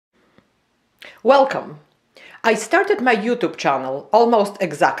Welcome! I started my YouTube channel almost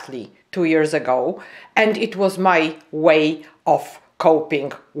exactly 2 years ago, and it was my way of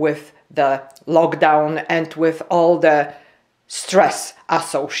coping with the lockdown and with all the stress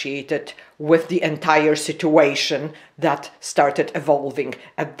associated with the entire situation that started evolving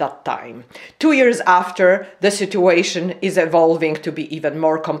at that time. 2 years after, the situation is evolving to be even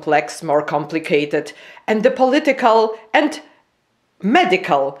more complex, more complicated, and the political and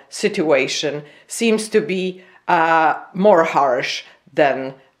medical situation seems to be more harsh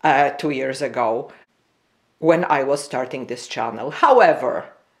than 2 years ago when I was starting this channel. However,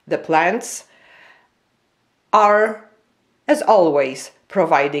 the plants are, as always,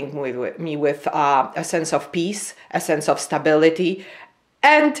 providing me with a sense of peace, a sense of stability,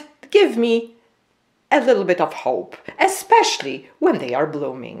 and give me a little bit of hope, especially when they are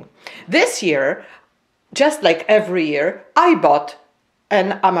blooming. This year, just like every year, I bought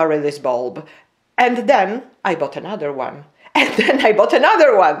an Amaryllis bulb, and then I bought another one, and then I bought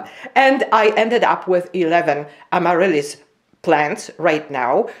another one, and I ended up with 11 Amaryllis plants right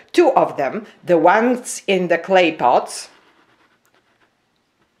now. 2 of them, the ones in the clay pots,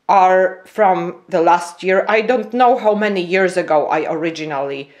 are from the last year. I don't know how many years ago I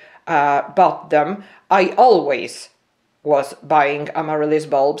originally bought them. I always was buying Amaryllis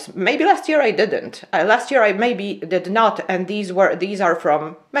bulbs. Maybe last year I didn't. Last year I maybe did not, and these are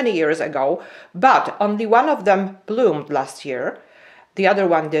from many years ago, but only one of them bloomed last year. The other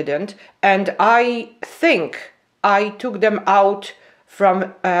one didn't, and I think I took them out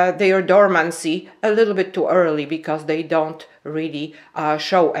from their dormancy a little bit too early, because they don't really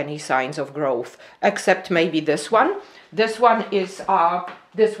show any signs of growth, except maybe this one. This one is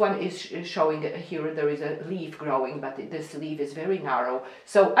showing here. There is a leaf growing, but this leaf is very narrow,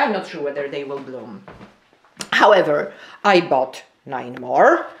 so I'm not sure whether they will bloom. However, I bought 9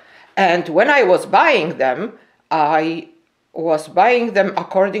 more, and when I was buying them, I was buying them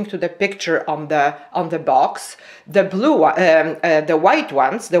according to the picture on the box. The blue, the white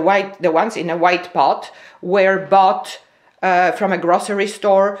ones, the ones in a white pot, were bought from a grocery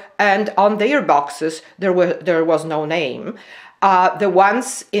store, and on their boxes there was no name. The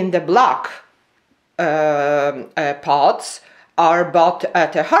ones in the black pots are bought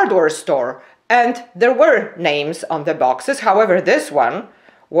at a hardware store, and there were names on the boxes. However, this one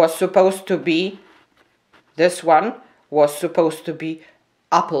was supposed to be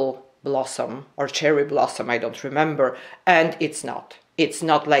apple blossom or cherry blossom, I don't remember, and it's not. It's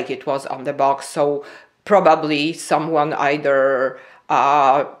not like it was on the box, so probably someone either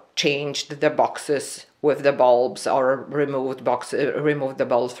changed the boxes with the bulbs or removed the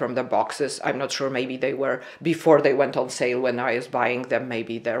bulbs from the boxes. I'm not sure. Maybe they were before they went on sale when I was buying them.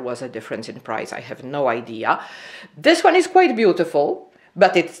 Maybe there was a difference in price. I have no idea. This one is quite beautiful,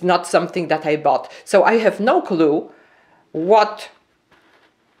 but it's not something that I bought. So I have no clue what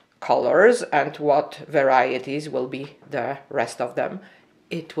colors and what varieties will be the rest of them.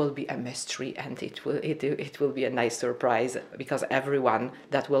 It will be a mystery, and it will be a nice surprise, because everyone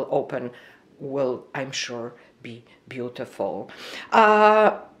that will open will, I'm sure, be beautiful.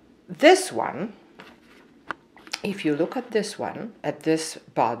 This one, if you look at this one, at this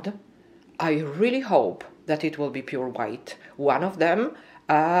bud, I really hope that it will be pure white. One of them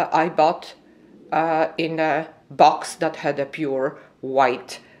I bought in a box that had a pure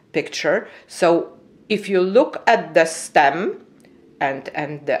white picture. So if you look at the stem and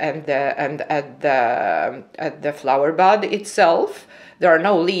at the flower bud itself, there are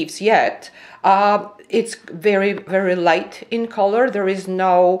no leaves yet. It's very, very light in color. There is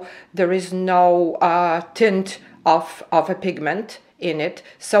no tint of a pigment in it.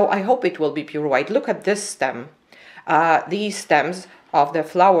 So I hope it will be pure white. Look at this stem. These stems of the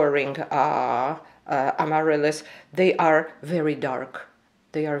flowering Amaryllis, they are very dark.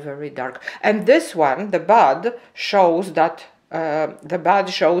 They are very dark. And this one, the bud, shows that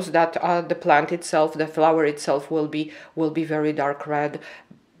the plant itself, the flower itself, will be very dark red.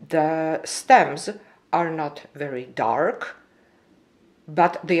 The stems are not very dark,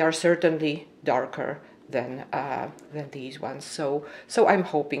 but they are certainly darker than these ones. So I'm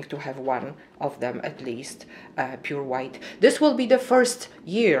hoping to have one of them at least pure white. This will be the first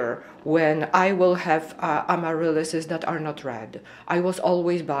year when I will have Amaryllises that are not red. I was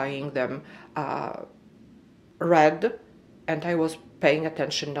always buying them red, and I was paying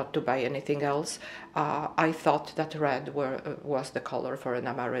attention not to buy anything else. I thought that red was the color for an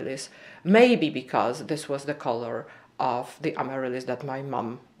Amaryllis, maybe because this was the color of the Amaryllis that my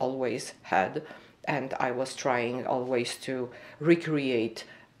mom always had, and I was trying always to recreate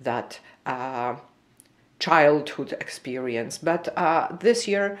that childhood experience. But this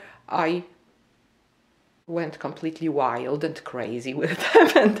year I went completely wild and crazy with them,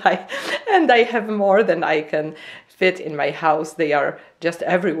 and I have more than I can fit in my house. They are just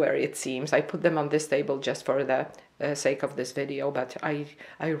everywhere, it seems. I put them on this table just for the sake of this video, but I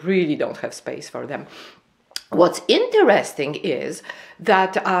really don't have space for them. What's interesting is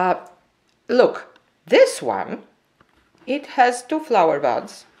that look, this one, it has 2 flower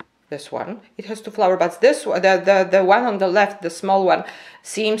buds. This one, it has 2 flower buds. This one, the one on the left, the small one,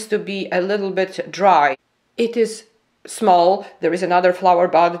 seems to be a little bit dry. It is small. There is another flower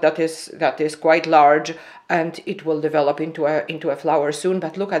bud that is quite large, and it will develop into a flower soon.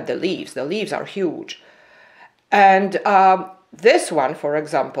 But look at the leaves. The leaves are huge. And this one, for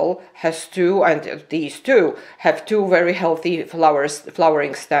example, has 2, and these 2 have 2 very healthy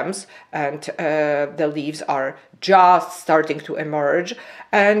flowering stems, and the leaves are just starting to emerge.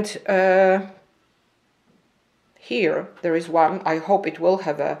 And here there is one. I hope it will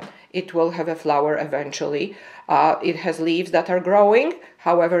have a flower eventually. It has leaves that are growing,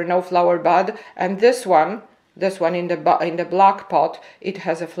 however, no flower bud. And this one in the black pot, it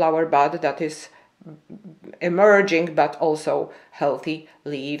has a flower bud that is emerging, but also healthy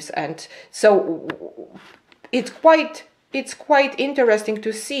leaves. And so it's quite interesting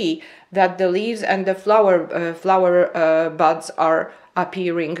to see that the leaves and the flower buds are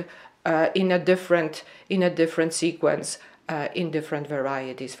appearing in a different sequence in different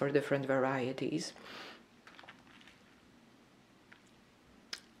varieties, for different varieties.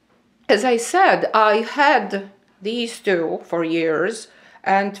 As I said, I had these 2 for years,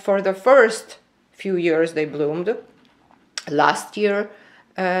 and for the first few years they bloomed. Last year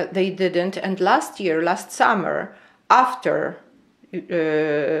they didn't, and last summer, after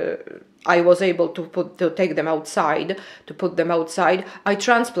I was able to take them outside, I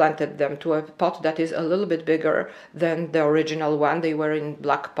transplanted them to a pot that is a little bit bigger than the original one. They were in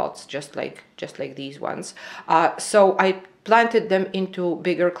black pots, just like these ones. So I planted them into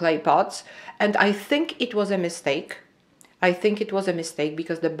bigger clay pots, and I think it was a mistake.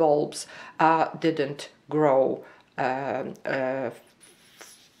 Because the bulbs didn't grow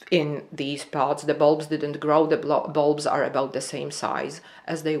in these pots. The bulbs didn't grow. The bulbs are about the same size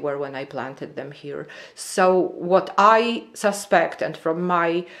as they were when I planted them here. So what I suspect, and from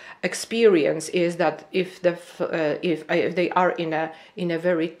my experience, is that if they are in a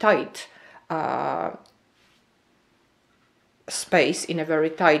very tight space, in a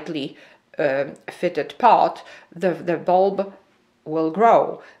very tightly fitted pot, the bulb will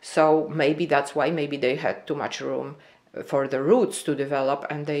grow. So maybe that's why. Maybe they had too much room for the roots to develop,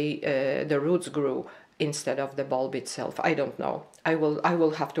 and the roots grew instead of the bulb itself. I don't know. I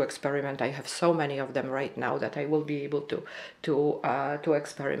will have to experiment. I have so many of them right now that I will be able to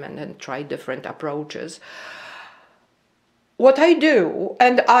experiment and try different approaches. What I do,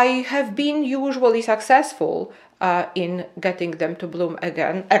 and I have been usually successful in getting them to bloom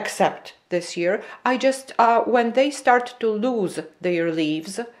again, except this year, I just, when they start to lose their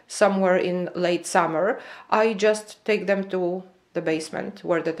leaves somewhere in late summer, I just take them to the basement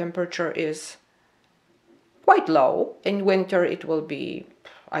where the temperature is quite low. In winter it will be,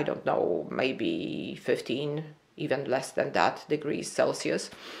 I don't know, maybe 15, even less than that, degrees Celsius,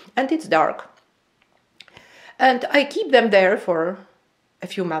 and it's dark. And I keep them there for a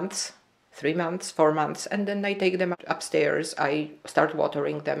few months, 3 months, 4 months, and then I take them upstairs. I start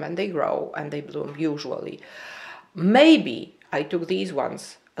watering them, and they grow and they bloom usually. Maybe I took these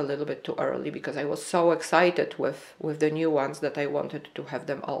ones a little bit too early because I was so excited with the new ones that I wanted to have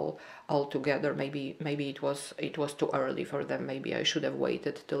them all together. Maybe it was too early for them. Maybe I should have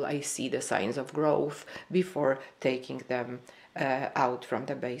waited till I see the signs of growth before taking them out from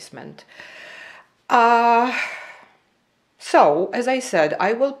the basement. So, as I said,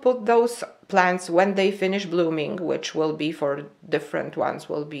 I will put those plants when they finish blooming, which will be for different ones,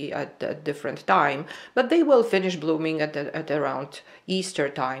 will be at a different time, but they will finish blooming at around Easter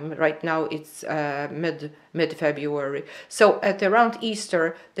time. Right now it's mid-February. So at around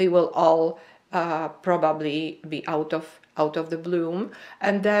Easter, they will all probably be out of the bloom.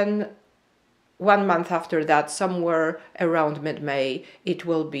 And then 1 month after that, somewhere around mid-May, it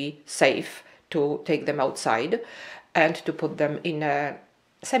will be safe to take them outside and to put them in a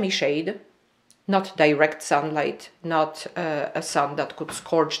semi-shade, not direct sunlight, not a sun that could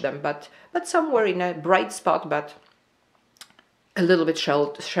scorch them, but somewhere in a bright spot, but a little bit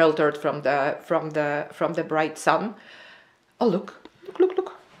sheltered from the bright sun. Oh, look!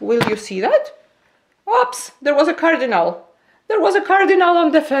 Will you see that? Oops! There was a cardinal. There was a cardinal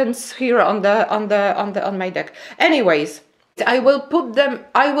on the fence here on my deck. Anyways, I will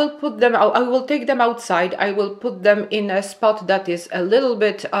take them outside. I will put them in a spot that is a little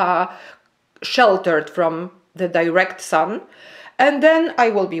bit sheltered from the direct sun. And then I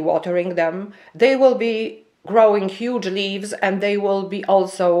will be watering them. They will be growing huge leaves, and they will be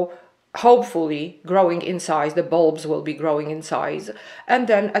also hopefully growing in size. The bulbs will be growing in size, and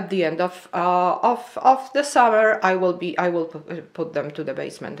then at the end of the summer, I will put them to the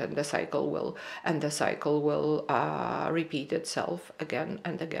basement, and the cycle will repeat itself again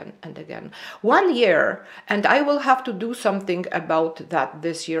and again and again. 1 year, and I will have to do something about that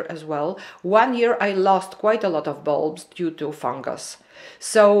this year as well. 1 year I lost quite a lot of bulbs due to fungus,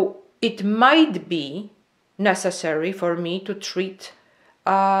 so it might be necessary for me to treat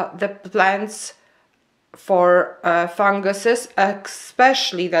the plants for funguses,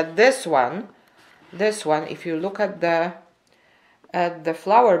 especially that this one, if you look at the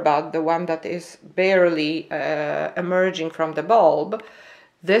flower bud, the one that is barely emerging from the bulb,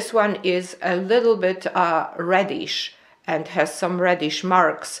 this one is a little bit reddish and has some reddish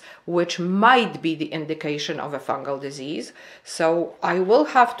marks, which might be the indication of a fungal disease. So I will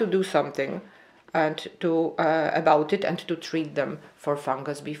have to do something and about it, and to treat them for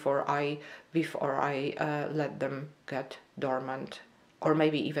fungus before I let them get dormant, or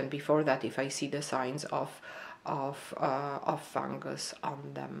maybe even before that if I see the signs of fungus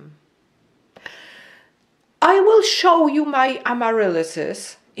on them. I will show you my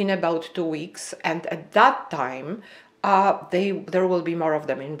Amaryllises in about 2 weeks, and at that time there will be more of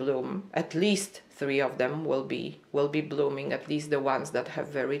them in bloom. At least 3 of them will be blooming, at least the ones that have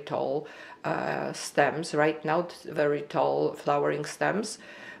very tall stems right now, very tall flowering stems.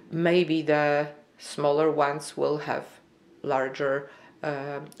 Maybe the smaller ones will have larger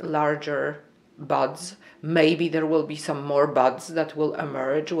buds. Maybe there will be some more buds that will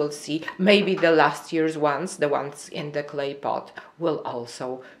emerge, we'll see. Maybe the last year's ones, the ones in the clay pot, will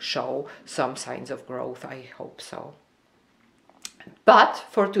also show some signs of growth. I hope so. But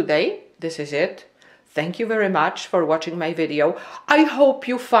for today, this is it. Thank you very much for watching my video. I hope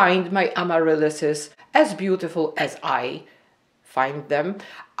you find my Amaryllises as beautiful as I find them.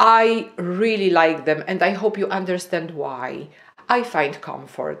 I really like them, and I hope you understand why. I find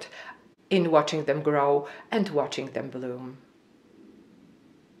comfort in watching them grow and watching them bloom.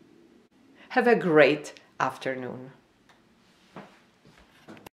 Have a great afternoon.